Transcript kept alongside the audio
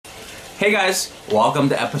Hey guys, welcome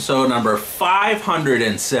to episode number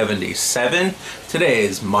 577. Today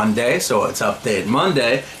is Monday, so it's Update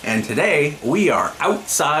Monday, and today we are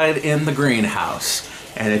outside in the greenhouse.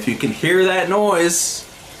 And if you can hear that noise,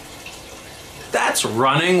 that's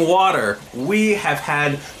running water. We have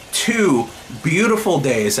had 2 beautiful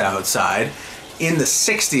days outside in the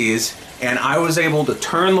 60s, and I was able to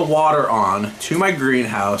turn the water on to my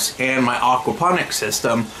greenhouse and my aquaponics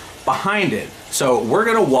system behind it. So we're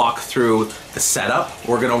gonna walk through the setup,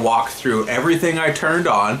 we're gonna walk through everything I turned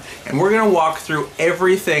on, and we're gonna walk through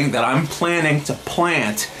everything that I'm planning to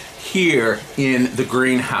plant here in the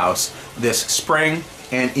greenhouse this spring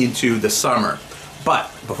and into the summer. But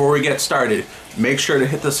before we get started, make sure to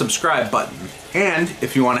hit the subscribe button. And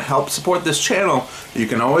if you want to help support this channel, you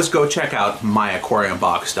can always go check out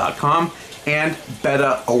myaquariumbox.com and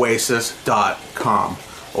betaoasis.com.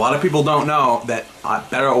 A lot of people don't know that at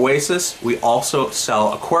Beta Oasis, we also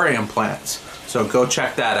sell aquarium plants. So go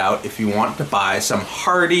check that out if you want to buy some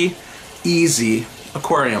hardy, easy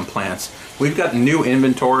aquarium plants. We've got new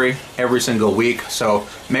inventory every single week, so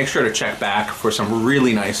make sure to check back for some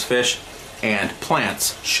really nice fish and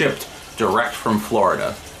plants shipped direct from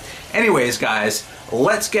Florida. Anyways, guys,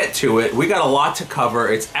 let's get to it. We got a lot to cover.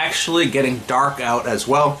 It's actually getting dark out as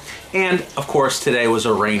well. And of course, today was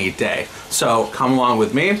a rainy day. So come along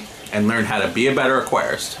with me and learn how to be a better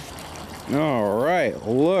aquarist. All right,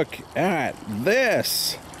 look at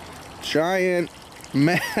this giant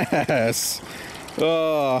mess.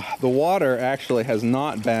 The water actually has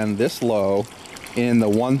not been this low in the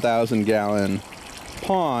 1,000-gallon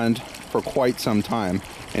pond for quite some time.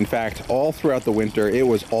 In fact, all throughout the winter, it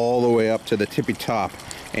was all the way up to the tippy top.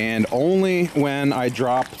 And only when I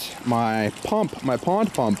dropped my pond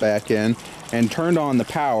pump back in and turned on the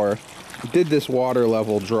power, did this water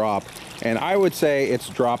level drop. And I would say it's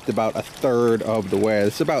dropped about 1/3 of the way.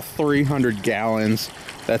 It's about 300 gallons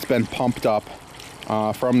that's been pumped up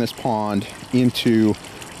from this pond into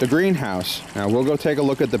the greenhouse. Now we'll go take a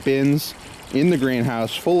look at the bins in the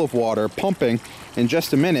greenhouse full of water pumping in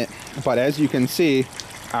just a minute. But as you can see,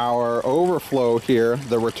 our overflow here,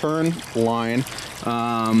 the return line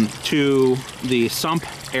to the sump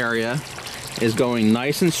area is going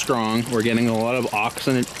nice and strong. We're getting a lot of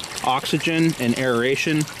oxygen and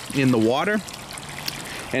aeration in the water.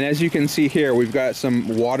 And as you can see here, we've got some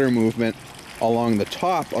water movement along the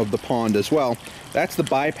top of the pond as well. That's the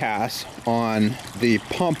bypass on the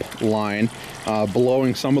pump line,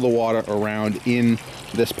 blowing some of the water around in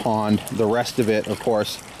this pond. The rest of it, of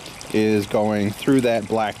course, is going through that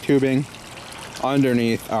black tubing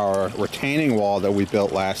underneath our retaining wall that we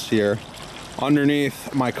built last year,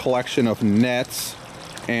 underneath my collection of nets,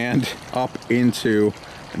 and up into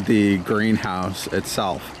the greenhouse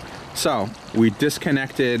itself. So we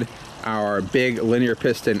disconnected our big linear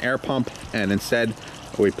piston air pump, and instead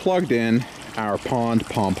we plugged in our pond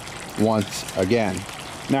pump once again.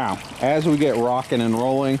 Now, as we get rocking and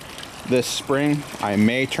rolling this spring, I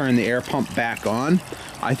may turn the air pump back on.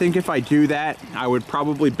 I think if I do that, I would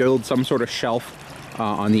probably build some sort of shelf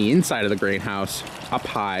on the inside of the greenhouse up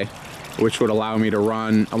high, which would allow me to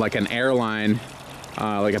run like an airline,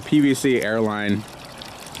 like a PVC airline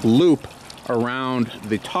loop around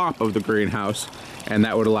the top of the greenhouse, and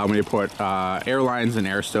that would allow me to put airlines and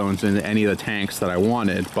air stones into any of the tanks that I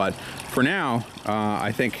wanted. But for now,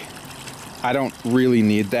 I think I don't really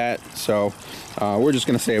need that, so we're just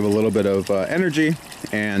going to save a little bit of energy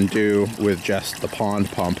and do with just the pond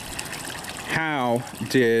pump. How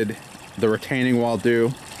did the retaining wall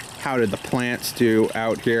do? How did the plants do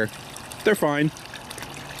out here? They're fine.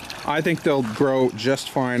 I think they'll grow just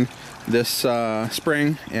fine this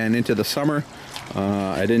spring and into the summer.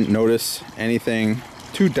 I didn't notice anything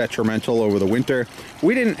too detrimental over the winter.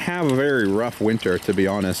 We didn't have a very rough winter, to be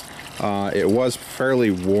honest. It was fairly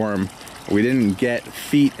warm. We didn't get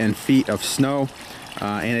feet and feet of snow,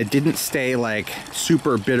 and it didn't stay like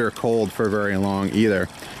super bitter cold for very long either.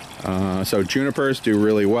 So junipers do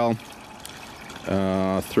really well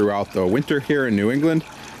throughout the winter here in New England.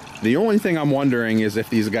 The only thing I'm wondering is if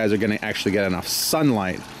these guys are going to actually get enough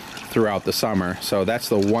sunlight throughout the summer. So that's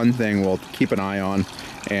the one thing we'll keep an eye on,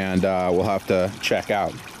 and we'll have to check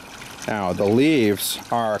out. Now, the leaves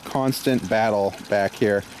are a constant battle back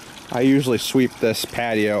here. I usually sweep this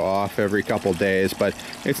patio off every couple days, but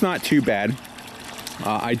it's not too bad.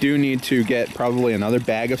 I do need to get probably another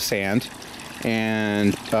bag of sand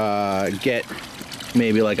and get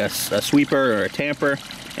maybe like a sweeper or a tamper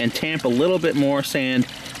and tamp a little bit more sand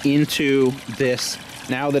into this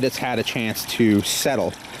now that it's had a chance to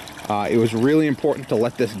settle. It was really important to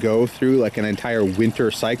let this go through like an entire winter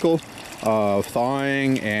cycle of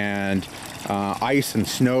thawing and ice and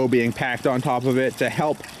snow being packed on top of it to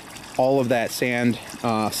help all of that sand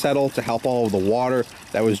settle, to help all of the water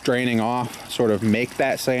that was draining off sort of make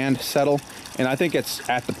that sand settle. And I think it's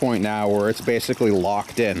at the point now where it's basically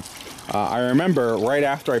locked in. I remember right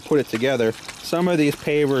after I put it together, some of these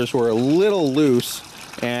pavers were a little loose,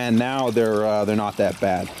 and now they're not that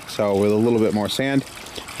bad. So with a little bit more sand,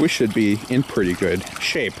 we should be in pretty good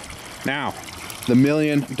shape. Now, the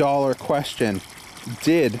million-dollar question: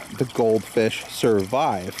 did the goldfish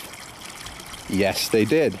survive? Yes, they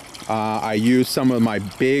did. I used some of my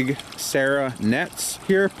big Sarah nets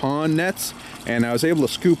here, pond nets, and I was able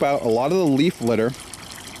to scoop out a lot of the leaf litter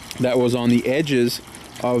that was on the edges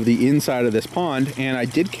of the inside of this pond, and I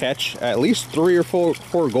did catch at least 3 or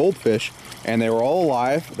 4 goldfish, and they were all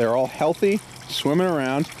alive, they're all healthy, swimming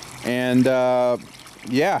around, and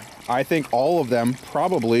yeah, I think all of them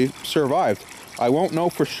probably survived. I won't know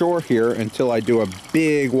for sure here until I do a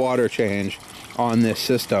big water change on this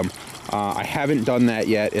system. I haven't done that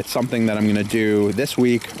yet. It's something that I'm going to do this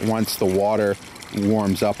week once the water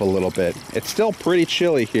warms up a little bit. It's still pretty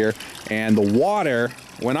chilly here, and the water,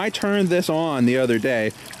 when I turned this on the other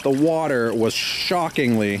day, the water was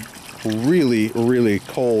shockingly really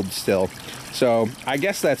cold still. So I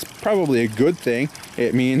guess that's probably a good thing.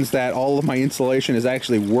 It means that all of my insulation is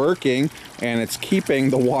actually working, and it's keeping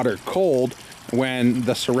the water cold when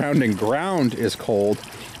the surrounding ground is cold,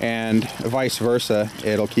 and vice versa,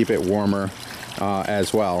 it'll keep it warmer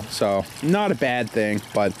as well. So not a bad thing,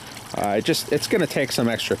 but it's gonna take some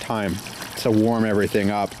extra time to warm everything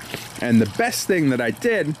up. And the best thing that I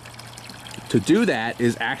did to do that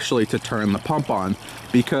is actually to turn the pump on,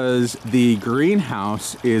 because the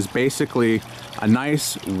greenhouse is basically a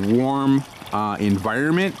nice warm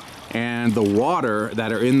environment, and the water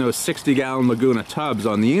that are in those 60-gallon Laguna tubs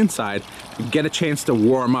on the inside get a chance to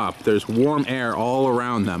warm up. There's warm air all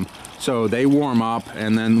around them, so they warm up,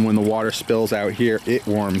 and then when the water spills out here, it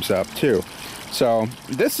warms up too. So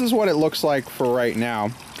this is what it looks like for right now.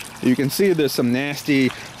 You can see there's some nasty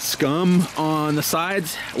scum on the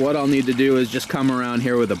sides. What I'll need to do is just come around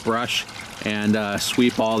here with a brush and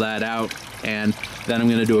sweep all that out, and then I'm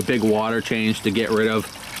going to do a big water change to get rid of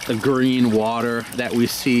the green water that we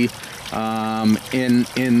see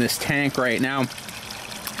in this tank right now.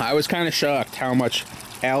 I was kind of shocked how much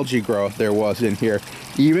algae growth there was in here.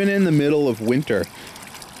 Even in the middle of winter,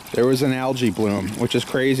 there was an algae bloom, which is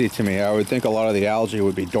crazy to me. I would think a lot of the algae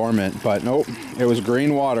would be dormant, but nope, it was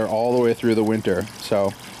green water all the way through the winter.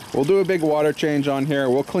 So we'll do a big water change on here.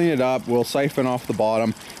 We'll clean it up, we'll siphon off the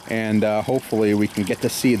bottom, and hopefully we can get to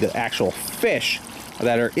see the actual fish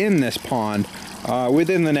that are in this pond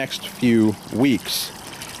within the next few weeks.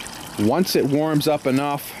 Once it warms up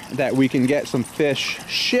enough that we can get some fish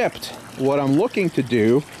shipped, what I'm looking to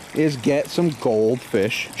do is get some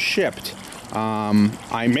goldfish shipped.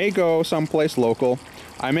 I may go someplace local.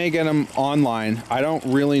 I may get them online. I don't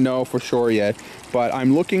really know for sure yet, but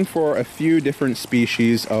I'm looking for a few different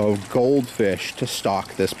species of goldfish to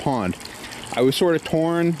stock this pond. I was sort of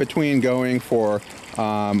torn between going for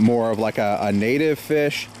more of like a native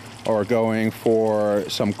fish, or going for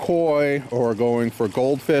some koi, or going for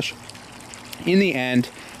goldfish. In the end,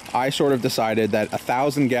 I sort of decided that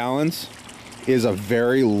 1,000 gallons is a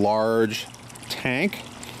very large tank,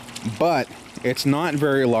 but it's not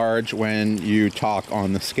very large when you talk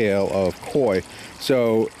on the scale of koi.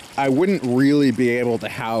 So I wouldn't really be able to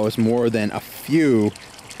house more than a few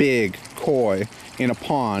big koi in a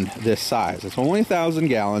pond this size. It's only 1,000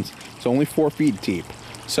 gallons. It's only 4 feet deep.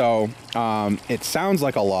 So it sounds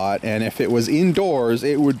like a lot, and if it was indoors,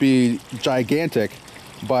 it would be gigantic.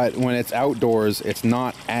 But when it's outdoors, it's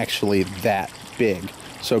not actually that big.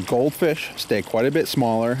 So goldfish stay quite a bit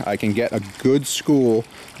smaller. I can get a good school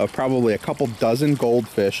of probably a couple dozen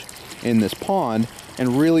goldfish in this pond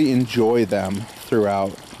and really enjoy them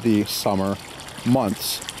throughout the summer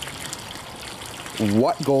months.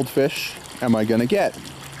 What goldfish am I gonna get?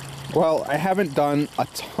 Well, I haven't done a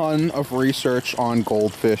ton of research on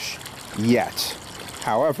goldfish yet.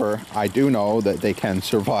 However, I do know that they can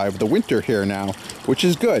survive the winter here now, which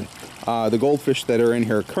is good. The goldfish that are in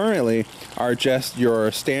here currently are just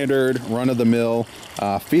your standard run-of-the-mill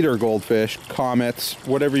feeder goldfish, comets,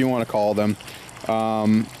 whatever you want to call them.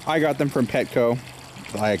 I got them from Petco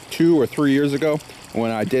like 2 or 3 years ago when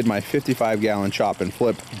I did my 55-gallon chop and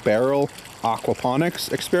flip barrel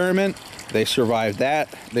aquaponics experiment. They survived that.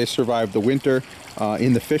 They survived the winter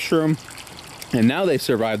in the fish room, and now they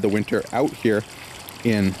survived the winter out here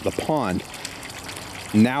in the pond.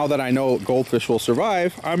 Now that I know goldfish will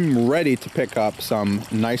survive, I'm ready to pick up some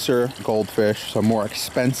nicer goldfish, some more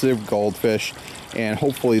expensive goldfish, and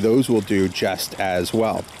hopefully those will do just as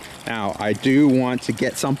well. Now, I do want to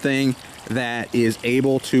get something that is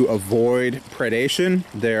able to avoid predation.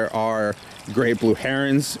 There are great blue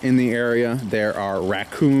herons in the area, there are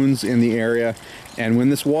raccoons in the area, and when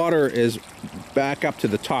this water is back up to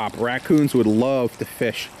the top, raccoons would love to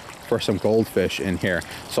fish for some goldfish in here.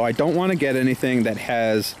 So I don't want to get anything that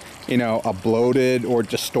has, you know, a bloated or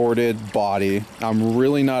distorted body. I'm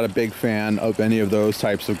really not a big fan of any of those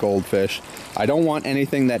types of goldfish. I don't want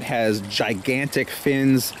anything that has gigantic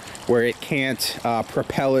fins where it can't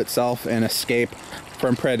propel itself and escape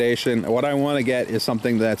from predation. What I want to get is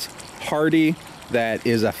something that's hardy, that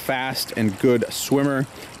is a fast and good swimmer,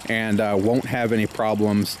 and won't have any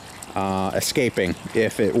problems escaping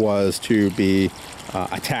if it was to be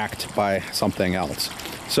attacked by something else.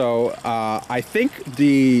 So I think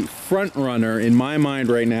the front runner in my mind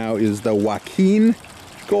right now is the Wakin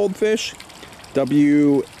goldfish,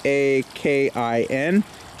 W-A-K-I-N.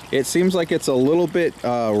 It seems like it's a little bit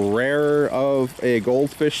rarer of a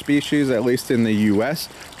goldfish species, at least in the US,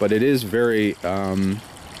 but it is very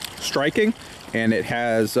striking, and it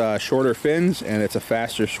has shorter fins, and it's a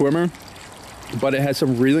faster swimmer, but it has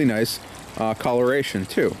some really nice coloration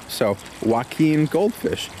too. So Wakin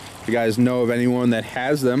goldfish, if you guys know of anyone that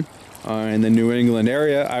has them in the New England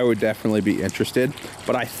area, I would definitely be interested.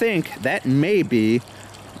 But I think that may be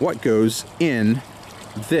what goes in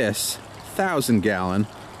this 1,000-gallon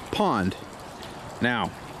pond.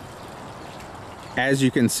 Now, as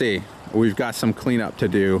you can see, we've got some cleanup to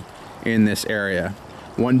do in this area.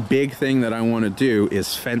 One big thing that I want to do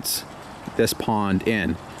is fence this pond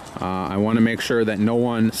in. I want to make sure that no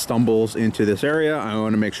one stumbles into this area. I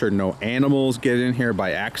want to make sure no animals get in here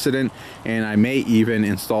by accident, and I may even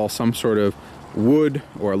install some sort of wood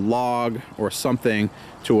or log or something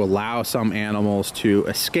to allow some animals to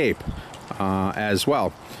escape as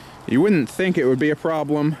well. You wouldn't think it would be a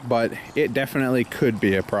problem, but it definitely could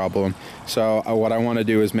be a problem. So what I want to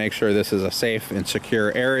do is make sure this is a safe and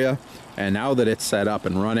secure area, and now that it's set up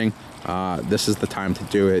and running, this is the time to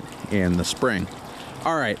do it in the spring.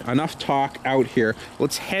 All right, enough talk out here.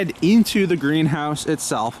 Let's head into the greenhouse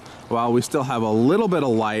itself while we still have a little bit of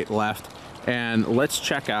light left, and let's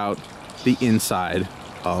check out the inside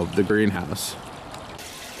of the greenhouse.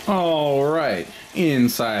 All right,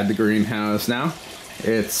 inside the greenhouse now.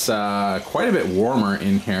 It's quite a bit warmer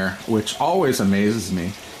in here, which always amazes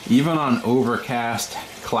me. Even on overcast,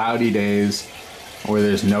 cloudy days where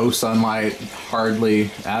there's no sunlight, hardly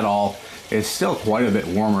at all, it's still quite a bit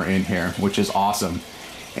warmer in here, which is awesome.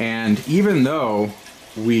 And even though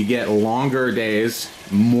we get longer days,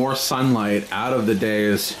 more sunlight out of the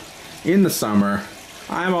days in the summer,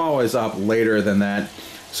 I'm always up later than that.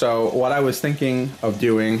 So what I was thinking of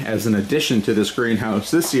doing as an addition to this greenhouse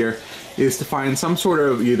this year is to find some sort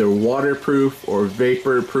of either waterproof or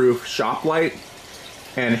vapor-proof shop light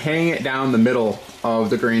and hang it down the middle of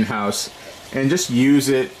the greenhouse and just use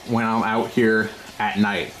it when I'm out here at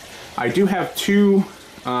night. I do have two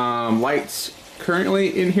lights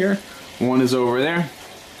currently in here. One is over there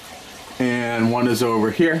and one is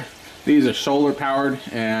over here. These are solar powered,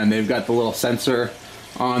 and they've got the little sensor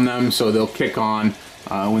on them, so they'll kick on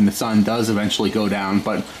when the sun does eventually go down.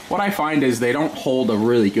 But what I find is they don't hold a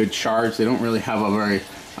really good charge. They don't really have a very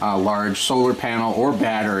large solar panel or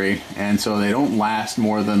battery, and so they don't last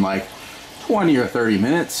more than like 20 or 30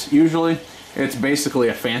 minutes usually. It's basically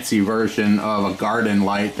a fancy version of a garden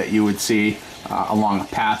light that you would see along a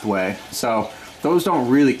pathway. So those don't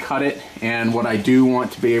really cut it, and what I do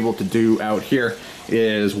want to be able to do out here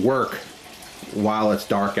is work while it's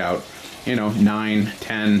dark out. You know, 9,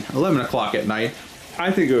 10, 11 o'clock at night.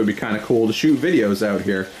 I think it would be kind of cool to shoot videos out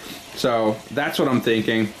here. So that's what I'm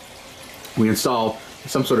thinking. We install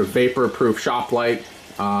some sort of vapor-proof shop light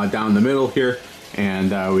down the middle here,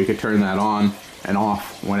 and we could turn that on and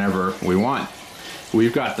off whenever we want.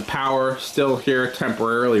 We've got the power still here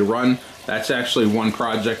temporarily run. That's actually one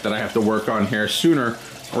project that I have to work on here sooner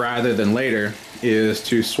rather than later, is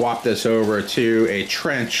to swap this over to a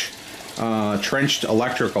trenched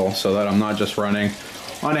electrical, so that I'm not just running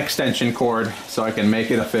on extension cord, so I can make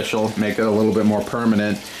it official, make it a little bit more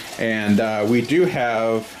permanent. And we do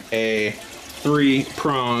have a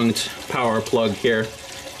 3-pronged power plug here,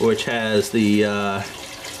 which has the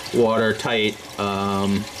watertight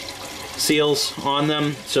seals on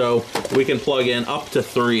them, so we can plug in up to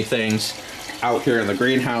 3 things out here in the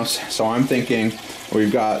greenhouse. So I'm thinking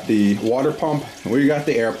we've got the water pump, we've got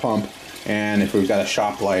the air pump, and if we've got a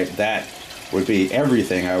shop light, that would be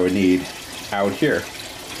everything I would need out here.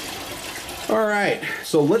 All right,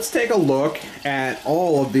 so let's take a look at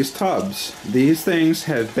all of these tubs. These things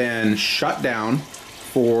have been shut down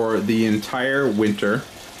for the entire winter.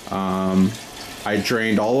 I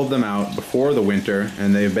drained all of them out before the winter,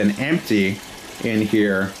 and they've been empty in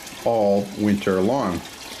here all winter long.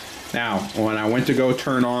 Now, when I went to go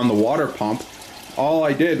turn on the water pump, all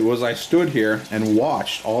I did was I stood here and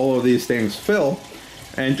watched all of these things fill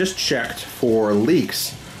and just checked for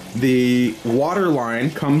leaks. The water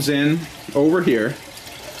line comes in over here.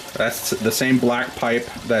 That's the same black pipe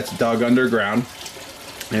that's dug underground.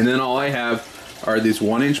 And then all I have are these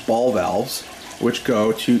 1-inch ball valves which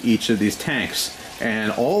go to each of these tanks.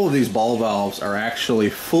 And all of these ball valves are actually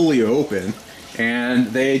fully open, and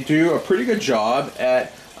they do a pretty good job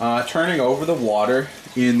at turning over the water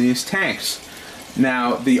in these tanks.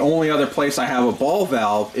 Now, the only other place I have a ball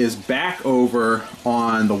valve is back over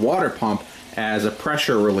on the water pump as a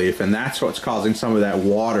pressure relief, and that's what's causing some of that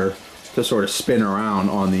water to sort of spin around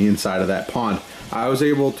on the inside of that pond. I was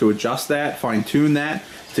able to adjust that, fine-tune that,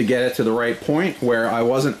 to get it to the right point where I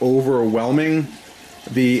wasn't overwhelming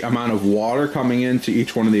the amount of water coming into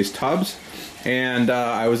each one of these tubs, and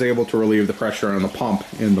I was able to relieve the pressure on the pump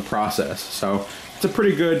in the process. So it's a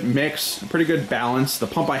pretty good mix, a pretty good balance. The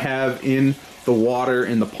pump I have in the water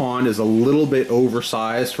in the pond is a little bit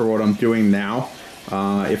oversized for what I'm doing now.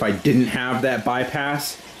 If I didn't have that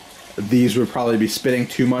bypass, these would probably be spitting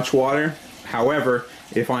too much water. However,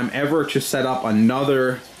 if I'm ever to set up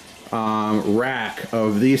another rack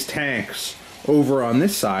of these tanks over on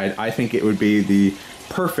this side, I think it would be the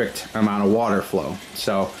perfect amount of water flow.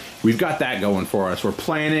 So we've got that going for us. We're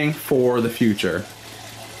planning for the future.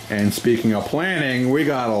 And speaking of planning, we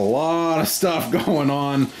got a lot of stuff going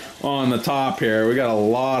on the top here. We got a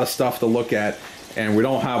lot of stuff to look at, and we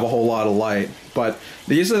don't have a whole lot of light. But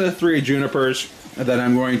these are the 3 junipers that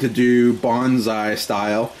I'm going to do bonsai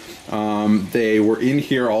style. They were in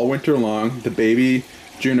here all winter long, the baby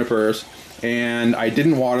junipers, and I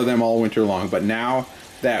didn't water them all winter long. But now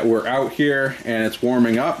that we're out here and it's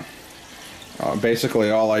warming up,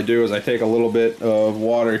 basically all I do is I take a little bit of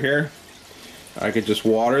water here. I could just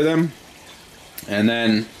water them, and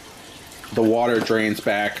then the water drains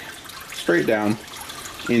back straight down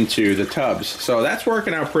into the tubs. So that's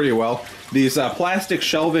working out pretty well. These plastic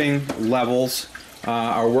shelving levels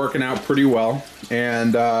are working out pretty well,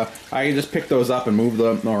 and I can just pick those up and move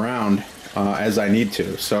them around as I need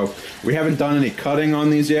to. So we haven't done any cutting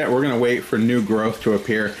on these yet. We're gonna wait for new growth to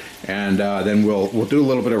appear, and then we'll do a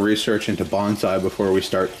little bit of research into bonsai before we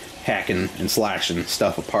start hacking and slashing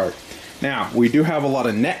stuff apart. Now, we do have a lot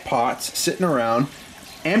of net pots sitting around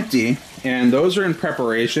empty, and those are in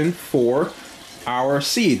preparation for our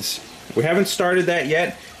seeds. We haven't started that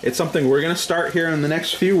yet. It's something we're going to start here in the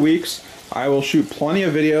next few weeks. I will shoot plenty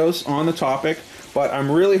of videos on the topic, but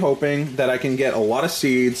I'm really hoping that I can get a lot of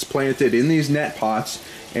seeds planted in these net pots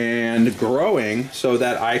and growing so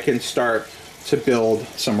that I can start to build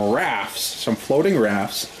some rafts, some floating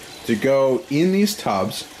rafts, to go in these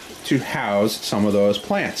tubs to house some of those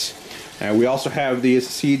plants. And we also have these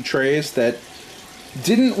seed trays that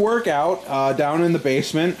didn't work out down in the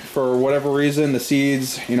basement for whatever reason. The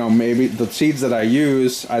seeds, you know, maybe the seeds that I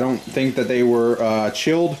use, I don't think that they were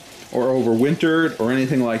chilled or overwintered or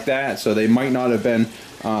anything like that, so they might not have been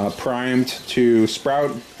primed to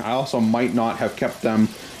sprout. I also might not have kept them,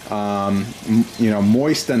 you know,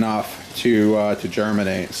 moist enough to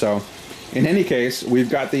germinate. So in any case,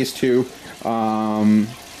 we've got these two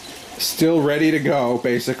still ready to go,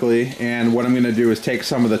 basically, and what I'm going to do is take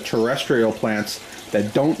some of the terrestrial plants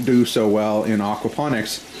that don't do so well in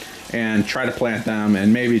aquaponics and try to plant them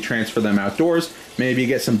and maybe transfer them outdoors, maybe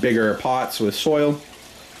get some bigger pots with soil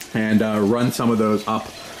and run some of those up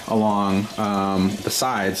along the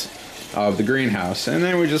sides of the greenhouse. And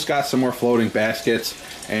then we just got some more floating baskets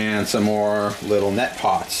and some more little net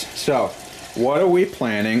pots. So what are we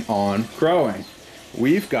planning on growing?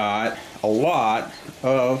 We've got a lot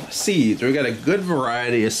of seeds. We've got a good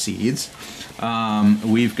variety of seeds.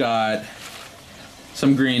 We've got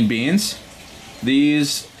some green beans.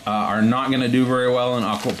 These are not going to do very well in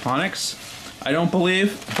aquaponics, I don't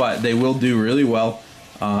believe, but they will do really well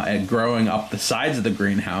at growing up the sides of the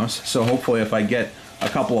greenhouse. So hopefully if I get a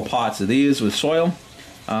couple of pots of these with soil,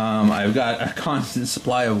 I've got a constant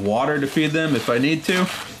supply of water to feed them if I need to,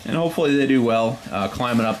 and hopefully they do well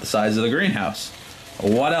climbing up the sides of the greenhouse.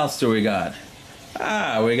 What else do we got?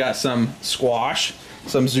 We got some squash,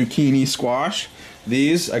 some zucchini squash.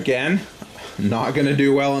 These, again, not going to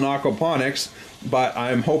do well in aquaponics, but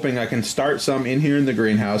I'm hoping I can start some in here in the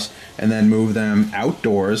greenhouse and then move them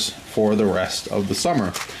outdoors for the rest of the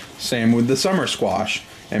summer. Same with the summer squash.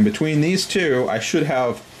 And between these two, I should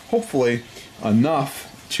have, hopefully, enough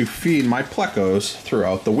to feed my plecos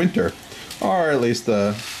throughout the winter, or at least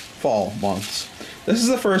the fall months. This is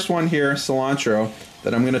the first one here, cilantro.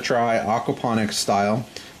 that I'm gonna try aquaponics style.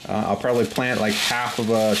 I'll probably plant like half of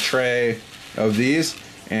a tray of these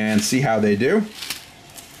and see how they do.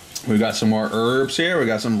 We've got some more herbs here. We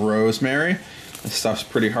got some rosemary. This stuff's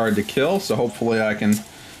pretty hard to kill, so hopefully I can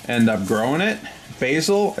end up growing it.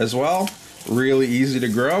 Basil as well, really easy to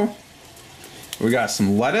grow. We got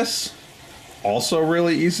some lettuce, also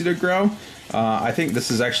really easy to grow. I think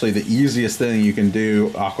this is actually the easiest thing you can do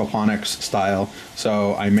aquaponics style,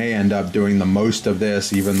 so I may end up doing the most of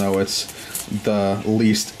this even though it's the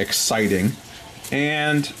least exciting.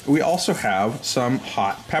 And we also have some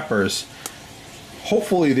hot peppers.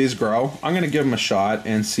 Hopefully these grow. I'm gonna give them a shot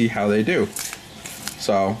and see how they do.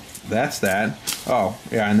 So that's that. Oh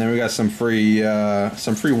yeah, and then we got some free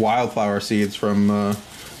wildflower seeds from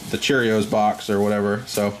the Cheerios box or whatever.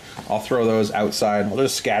 So I'll throw those outside. I'll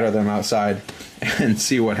just scatter them outside and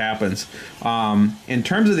see what happens. In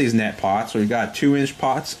terms of these net pots, we've got 2-inch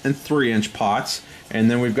pots and 3-inch pots, and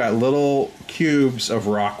then we've got little cubes of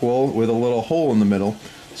rock wool with a little hole in the middle.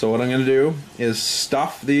 So what I'm gonna do is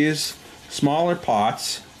stuff these smaller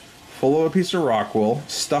pots full of a piece of rock wool,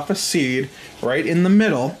 stuff a seed right in the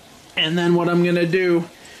middle, and then what I'm gonna do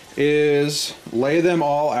is lay them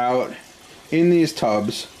all out in these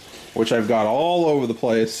tubs, which I've got all over the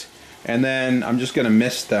place, and then I'm just gonna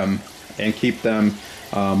mist them and keep them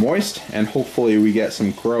moist, and hopefully we get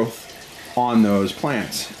some growth on those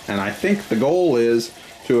plants. And I think the goal is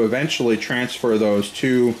to eventually transfer those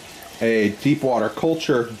to a deep water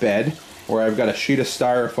culture bed where I've got a sheet of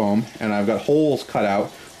styrofoam and I've got holes cut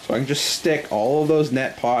out so I can just stick all of those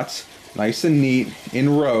net pots nice and neat in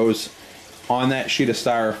rows on that sheet of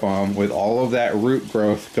styrofoam with all of that root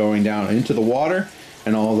growth going down into the water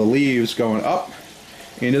and all the leaves going up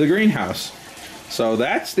into the greenhouse. So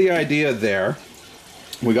that's the idea there.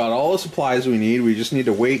 We got all the supplies we need. We just need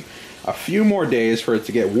to wait a few more days for it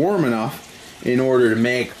to get warm enough in order to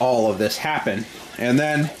make all of this happen. And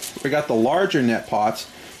then we got the larger net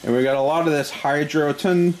pots, and we got a lot of this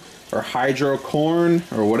hydroton or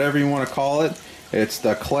hydrocorn or whatever you want to call it. It's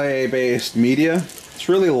the clay-based media. It's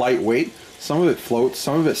really lightweight. Some of it floats,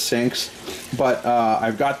 some of it sinks, but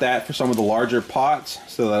I've got that for some of the larger pots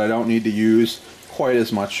so that I don't need to use quite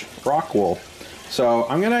as much rock wool. So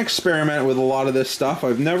I'm going to experiment with a lot of this stuff.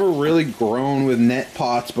 I've never really grown with net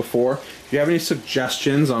pots before. If you have any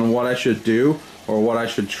suggestions on what I should do or what I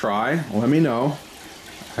should try, let me know.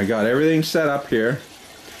 I got everything set up here,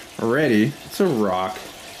 ready to rock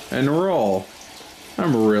and roll.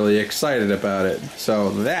 I'm really excited about it. So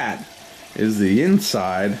that is the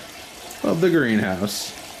inside of the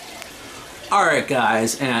greenhouse. Alright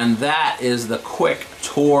guys, and that is the quick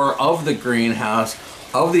tour of the greenhouse,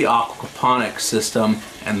 of the aquaponics system,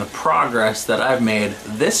 and the progress that I've made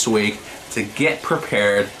this week to get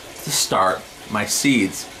prepared to start my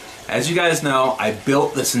seeds. As you guys know, I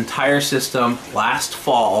built this entire system last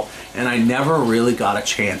fall and I never really got a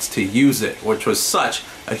chance to use it, which was such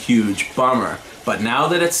a huge bummer. But now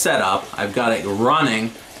that it's set up, I've got it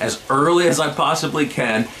running as early as I possibly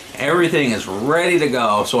can. Everything is ready to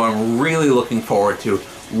go, so I'm really looking forward to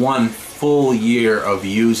one full year of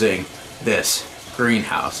using this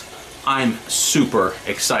greenhouse. I'm super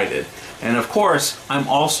excited. And of course, I'm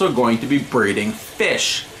also going to be breeding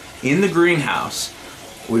fish in the greenhouse.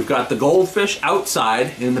 We've got the goldfish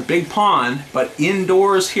outside in the big pond, but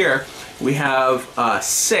indoors here we have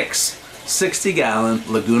 6 60-gallon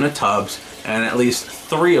Laguna tubs, and at least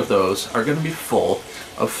 3 of those are going to be full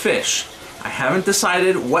of fish. I haven't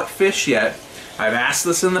decided what fish yet. I've asked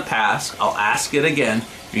this in the past. I'll ask it again.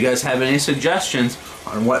 If you guys have any suggestions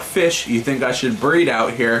on what fish you think I should breed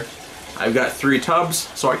out here, I've got 3 tubs,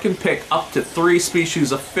 so I can pick up to 3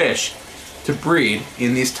 species of fish to breed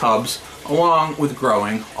in these tubs, along with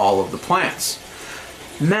growing all of the plants.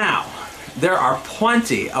 Now, there are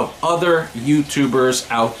plenty of other YouTubers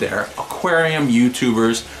out there, aquarium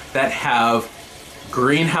YouTubers, that have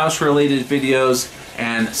greenhouse related videos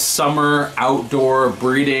and summer outdoor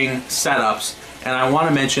breeding setups, and I want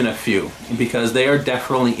to mention a few because they are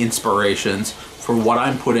definitely inspirations for what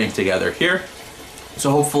I'm putting together here.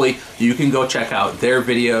 So hopefully you can go check out their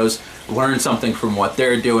videos, learn something from what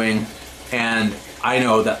they're doing, and I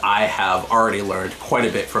know that I have already learned quite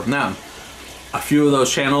a bit from them. A few of those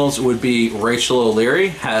channels would be Rachel O'Leary,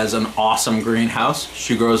 has an awesome greenhouse.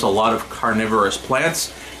 She grows a lot of carnivorous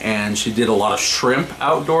plants, and she did a lot of shrimp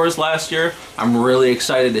outdoors last year. I'm really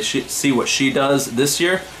excited to see what she does this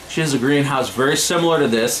year. She has a greenhouse very similar to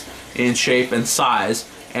this in shape and size,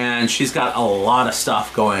 and she's got a lot of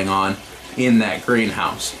stuff going on in that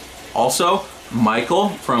greenhouse. Also, Michael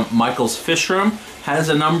from Michael's Fishroom has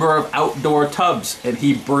a number of outdoor tubs, and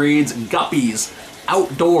he breeds guppies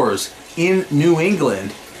outdoors in New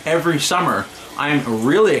England every summer. I'm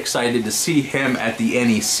really excited to see him at the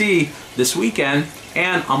NEC this weekend,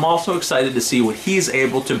 and I'm also excited to see what he's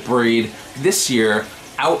able to breed this year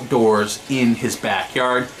outdoors in his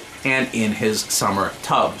backyard and in his summer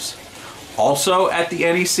tubs. Also at the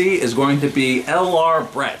NEC is going to be LR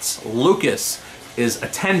Bretts. Lucas is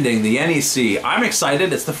attending the NEC. I'm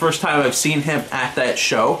excited. It's the first time I've seen him at that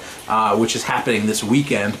show, which is happening this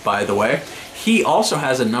weekend, by the way. He also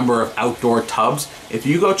has a number of outdoor tubs. If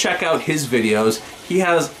you go check out his videos, he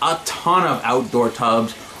has a ton of outdoor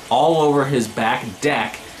tubs all over his back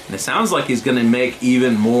deck, and it sounds like he's gonna make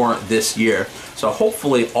even more this year. So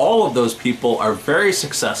hopefully all of those people are very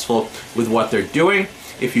successful with what they're doing.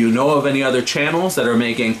 If you know of any other channels that are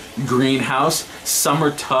making greenhouse,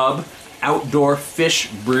 summer tub, outdoor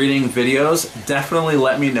fish breeding videos, definitely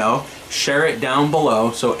let me know. Share it down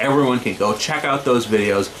below so everyone can go check out those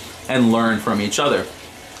videos and learn from each other.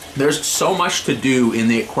 There's so much to do in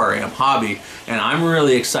the aquarium hobby, and I'm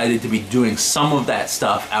really excited to be doing some of that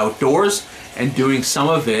stuff outdoors and doing some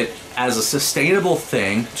of it as a sustainable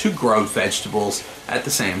thing to grow vegetables at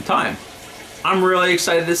the same time. I'm really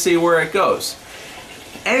excited to see where it goes.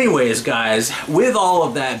 Anyways, guys, with all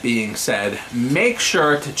of that being said, make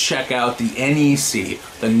sure to check out the NEC,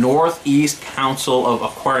 the Northeast Council of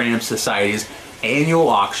Aquarium Societies annual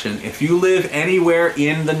auction. If you live anywhere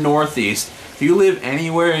in the Northeast, if you live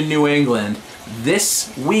anywhere in New England,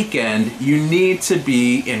 this weekend you need to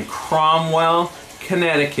be in Cromwell,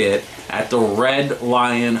 Connecticut at the Red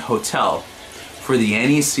Lion Hotel for the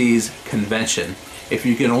NEC's convention. If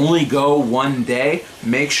you can only go one day,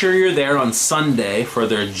 make sure you're there on Sunday for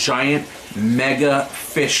their giant mega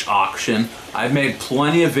fish auction. I've made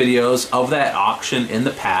plenty of videos of that auction in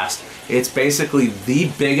the past. It's basically the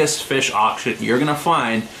biggest fish auction you're gonna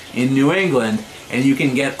find in New England, and you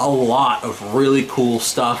can get a lot of really cool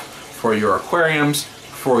stuff for your aquariums,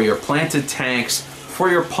 for your planted tanks, for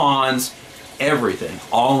your ponds, everything,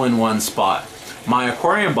 all in one spot. My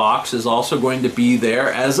aquarium box is also going to be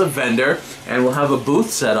there as a vendor, and we'll have a booth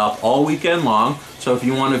set up all weekend long. So if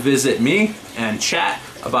you want to visit me and chat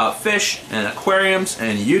about fish and aquariums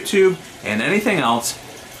and YouTube and anything else,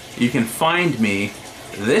 you can find me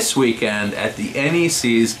this weekend at the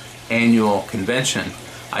NEC's annual convention.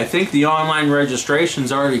 I think the online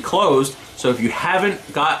registration's already closed, so if you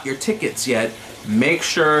haven't got your tickets yet, make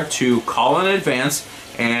sure to call in advance.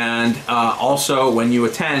 And also, when you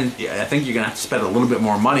attend, I think you're gonna have to spend a little bit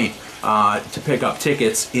more money to pick up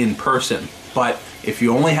tickets in person. But if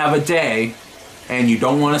you only have a day and you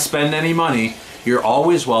don't want to spend any money, you're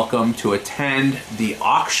always welcome to attend the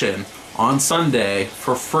auction on Sunday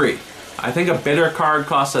for free. I think a bidder card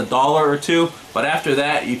costs $1 or $2, but after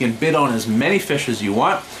that you can bid on as many fish as you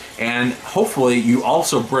want, and hopefully you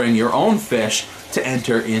also bring your own fish to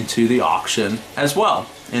enter into the auction as well.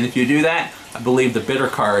 And if you do that, I believe the bidder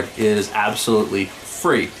card is absolutely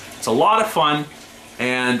free. It's a lot of fun,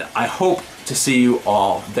 and I hope to see you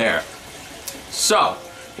all there. So,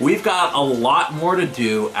 we've got a lot more to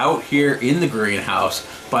do out here in the greenhouse,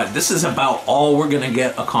 but this is about all we're gonna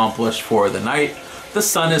get accomplished for the night. The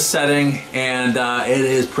sun is setting, and it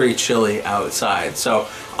is pretty chilly outside. So,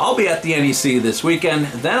 I'll be at the NEC this weekend,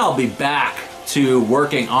 then I'll be back to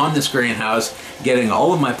working on this greenhouse, getting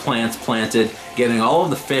all of my plants planted, getting all of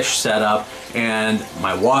the fish set up, and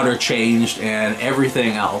my water changed, and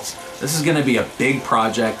everything else. This is gonna be a big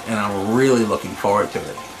project, and I'm really looking forward to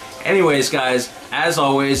it. Anyways, guys, as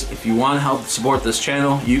always, if you want to help support this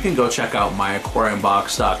channel, you can go check out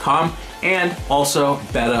myaquariumbox.com and also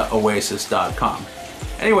betaoasis.com.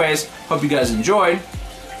 Anyways, hope you guys enjoyed,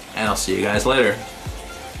 and I'll see you guys later.